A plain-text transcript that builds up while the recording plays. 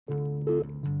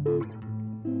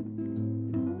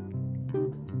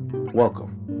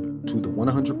Welcome to the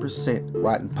 100%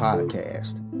 Rotten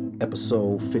Podcast,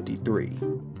 episode 53.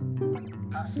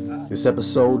 This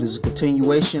episode is a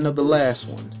continuation of the last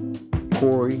one,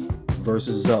 Corey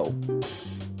versus Zoe.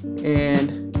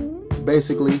 And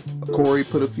basically, Corey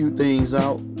put a few things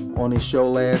out on his show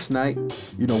last night.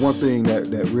 You know, one thing that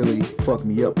really fucked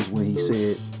me up was when he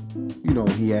said, you know,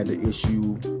 he had the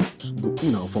issue,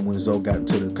 you know, from when Zoe got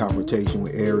into the confrontation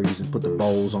with Aries and put the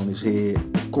bowls on his head.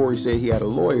 Corey said he had a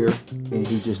lawyer and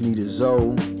he just needed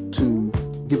Zoe to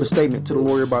give a statement to the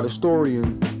lawyer about his story,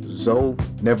 and Zoe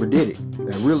never did it.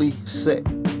 That really set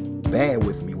bad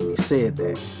with me when he said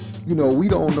that. You know, we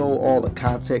don't know all the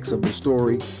context of the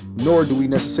story, nor do we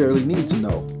necessarily need to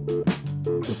know.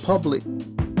 The public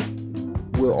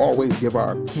will always give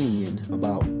our opinion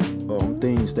about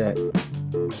things that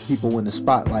people in the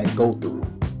spotlight go through.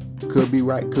 Could be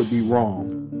right, could be wrong.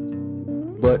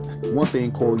 But one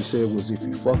thing Corey said was, if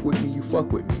you fuck with me, you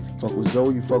fuck with me. If you fuck with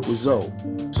Zoe, you fuck with Zoe.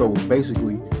 So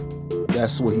basically,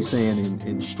 that's what he's saying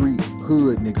in street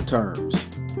hood nigga terms.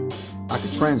 I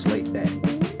could translate that.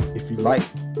 If you like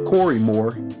Corey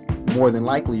more than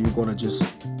likely you're gonna just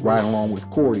ride along with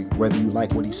Corey, whether you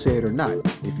like what he said or not.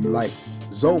 If you like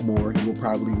Zoe more, you will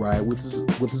probably ride with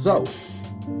Zoe.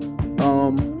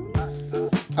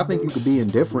 I think you could be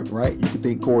indifferent, right? You could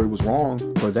think Corey was wrong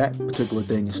for that particular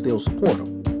thing and still support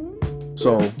him.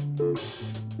 So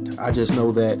I just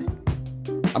know that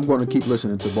I'm going to keep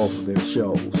listening to both of their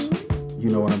shows. You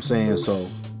know what I'm saying? So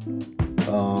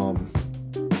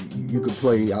you could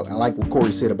play. I like what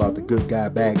Corey said about the good guy,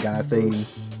 bad guy thing.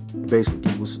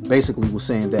 Basically was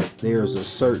saying that there's a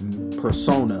certain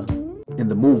persona in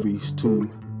the movies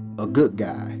to a good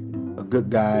guy. A good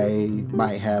guy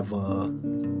might have a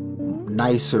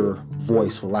nicer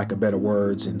voice, for lack of better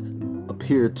words, and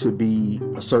appear to be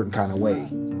a certain kind of way.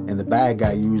 And the bad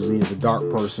guy usually is a dark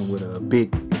person with a big,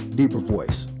 deeper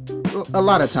voice. A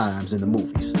lot of times in the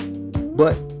movies.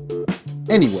 But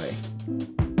anyway,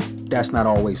 that's not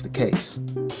always the case.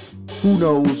 Who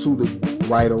knows who the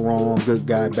right or wrong, good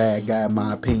guy, bad guy,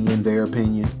 my opinion, their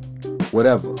opinion,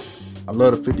 whatever. I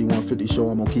love the 5150 show.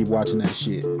 I'm gonna keep watching that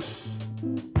shit.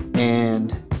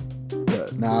 And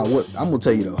now what I'm gonna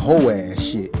tell you the whole ass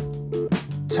shit.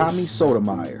 Tommy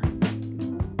Sotomayor.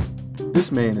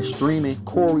 This man is streaming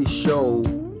Corey's show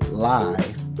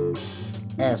live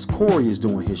as Corey is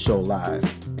doing his show live.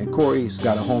 And Corey's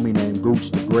got a homie named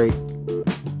Gooch the Great.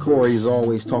 Corey is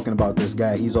always talking about this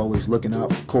guy. He's always looking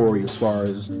out for Corey as far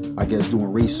as, I guess,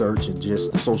 doing research and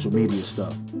just the social media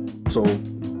stuff. So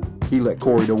he let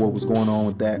Corey know what was going on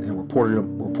with that and reported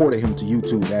him to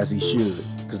YouTube, as he should,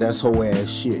 because that's whole ass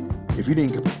shit. If you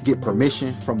didn't get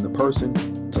permission from the person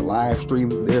to live stream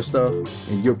their stuff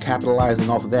and you're capitalizing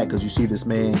off of that because you see this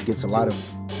man gets a lot of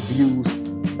views,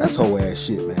 that's whole ass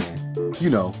shit, man. You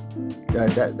know,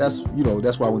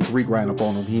 that's why when Tariq ran up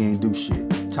on him, he ain't do shit.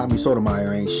 Tommy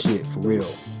Sotomayor ain't shit, for real.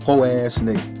 Whole ass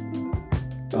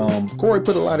nigga. Corey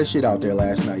put a lot of shit out there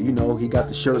last night. You know, he got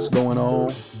the shirts going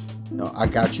on. I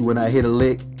got you when I hit a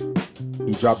lick.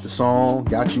 He dropped the song,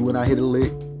 Got You When I Hit a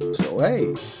Lick. So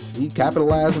hey, he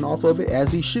capitalizing off of it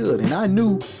as he should. And I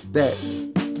knew that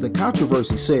the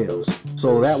controversy sells.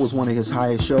 So that was one of his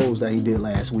highest shows that he did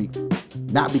last week.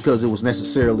 Not because it was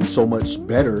necessarily so much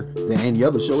better than any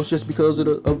other show. It's just because of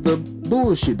the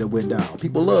bullshit that went down.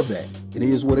 People love that. It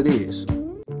is what it is.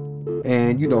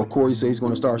 And, you know, Corey says he's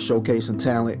going to start showcasing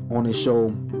talent on his show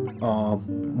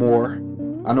more.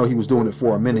 I know he was doing it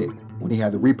for a minute when he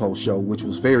had the Repost show, which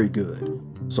was very good.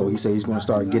 So he said he's going to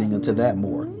start getting into that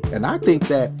more. And I think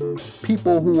that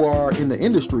people who are in the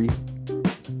industry,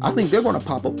 I think they're going to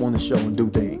pop up on the show and do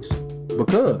things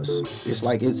because it's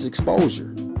like it's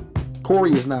exposure.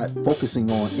 Corey is not focusing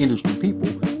on industry people,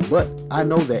 but I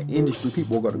know that industry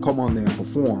people are going to come on there and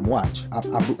perform. Watch.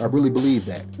 I really believe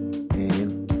that.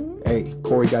 And hey,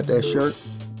 Corey got that shirt.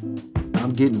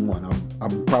 I'm getting one.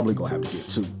 I'm probably going to have to get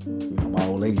two. You know, my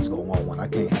old lady's going to want one. I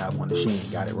can't have one if she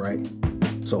ain't got it right.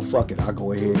 So fuck it, I'll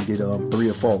go ahead and get 3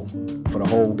 or 4 for the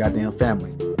whole goddamn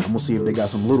family. I'm gonna see if they got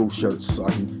some little shirts so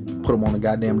I can put them on the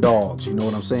goddamn dogs. You know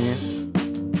what I'm saying?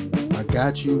 I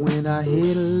got you when I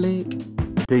hit a lick.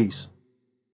 Peace.